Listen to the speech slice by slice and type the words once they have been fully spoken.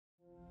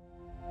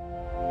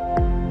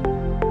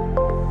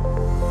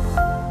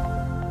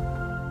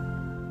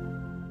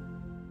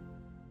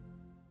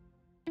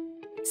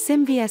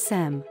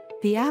SimVSM,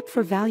 the app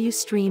for value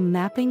stream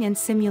mapping and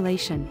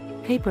simulation,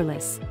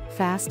 paperless,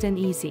 fast and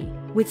easy.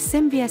 With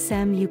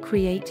SimVSM you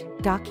create,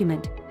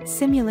 document,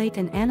 simulate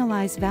and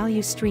analyze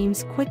value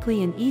streams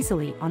quickly and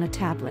easily on a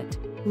tablet.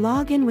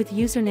 Log in with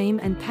username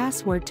and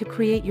password to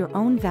create your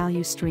own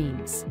value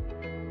streams.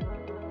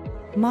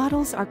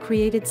 Models are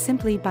created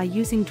simply by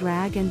using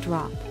drag and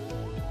drop.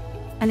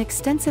 An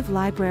extensive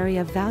library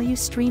of value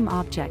stream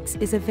objects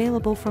is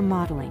available for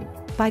modeling.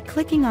 By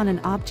clicking on an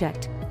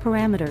object,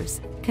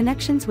 parameters,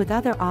 connections with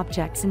other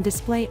objects and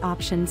display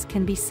options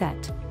can be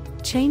set.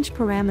 Change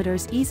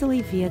parameters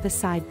easily via the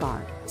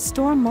sidebar.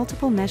 Store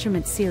multiple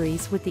measurement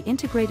series with the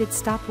integrated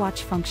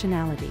stopwatch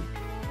functionality.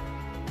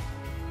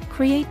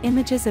 Create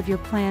images of your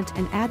plant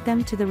and add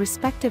them to the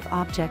respective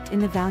object in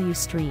the value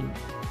stream.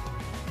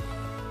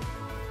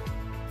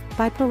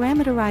 By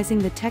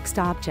parameterizing the text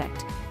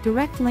object,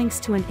 direct links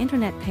to an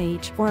internet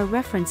page or a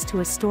reference to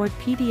a stored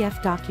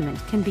PDF document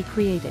can be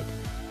created.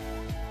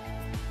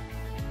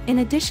 In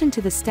addition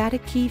to the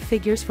static key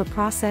figures for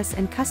process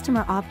and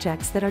customer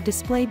objects that are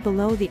displayed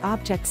below the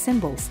object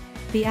symbols,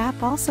 the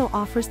app also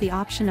offers the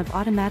option of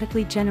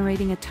automatically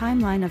generating a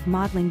timeline of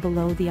modeling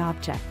below the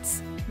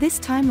objects. This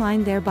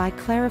timeline thereby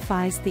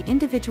clarifies the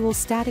individual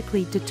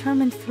statically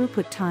determined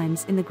throughput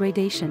times in the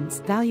gradations,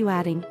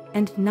 value-adding,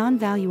 and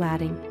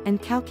non-value-adding, and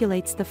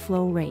calculates the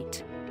flow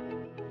rate.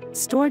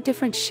 Store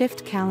different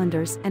shift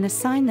calendars and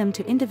assign them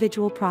to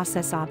individual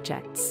process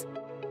objects.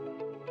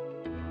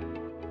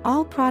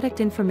 All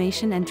product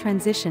information and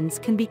transitions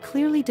can be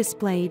clearly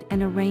displayed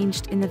and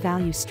arranged in the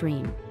value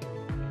stream.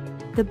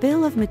 The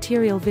bill of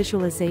material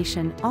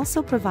visualization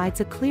also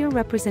provides a clear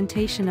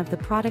representation of the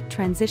product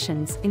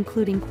transitions,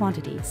 including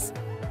quantities.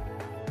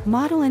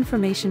 Model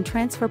information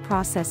transfer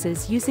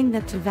processes using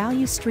the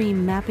value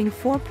stream mapping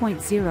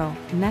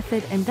 4.0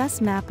 method and thus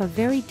map a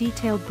very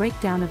detailed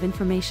breakdown of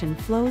information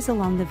flows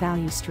along the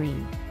value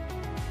stream.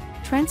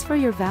 Transfer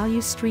your value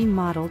stream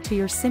model to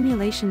your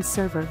simulation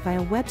server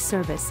via web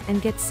service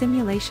and get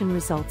simulation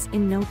results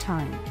in no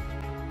time.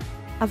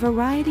 A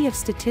variety of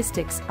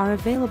statistics are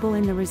available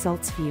in the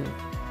results view.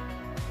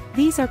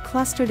 These are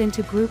clustered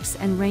into groups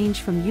and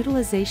range from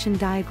utilization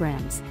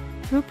diagrams,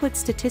 throughput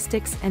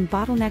statistics and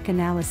bottleneck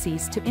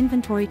analyses to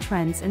inventory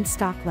trends and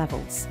stock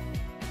levels.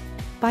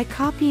 By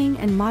copying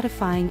and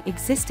modifying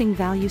existing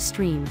value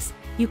streams,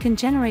 you can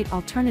generate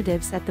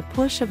alternatives at the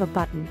push of a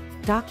button,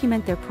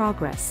 document their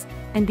progress,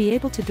 and be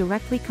able to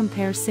directly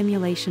compare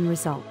simulation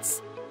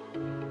results.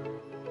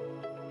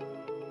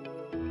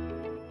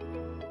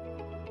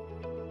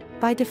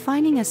 By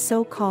defining a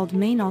so-called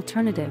main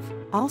alternative,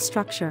 all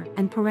structure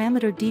and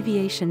parameter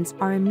deviations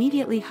are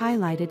immediately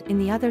highlighted in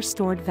the other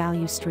stored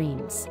value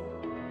streams.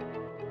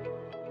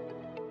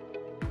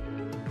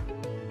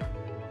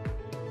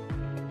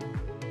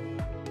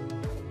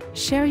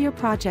 Share your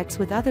projects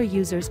with other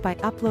users by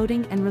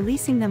uploading and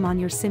releasing them on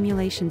your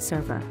simulation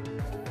server.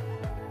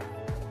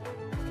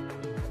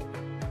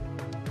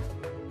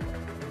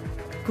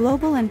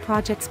 Global and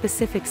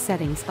project-specific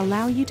settings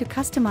allow you to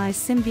customize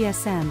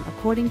SimVSM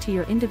according to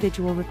your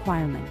individual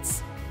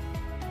requirements.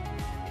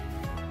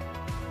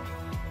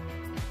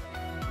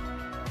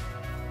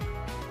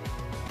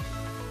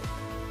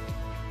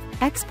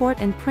 Export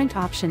and print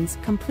options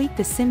complete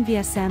the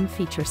SimVSM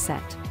feature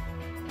set.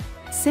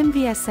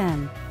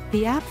 SimVSM,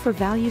 the app for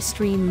value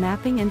stream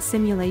mapping and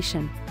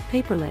simulation,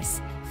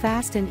 paperless,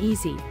 fast and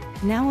easy,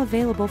 now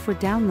available for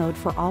download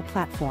for all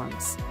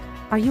platforms.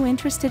 Are you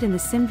interested in the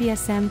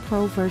SimVSM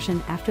Pro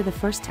version after the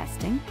first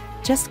testing?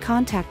 Just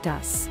contact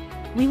us.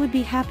 We would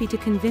be happy to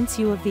convince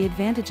you of the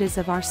advantages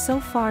of our so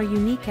far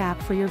unique app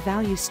for your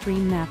value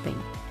stream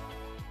mapping.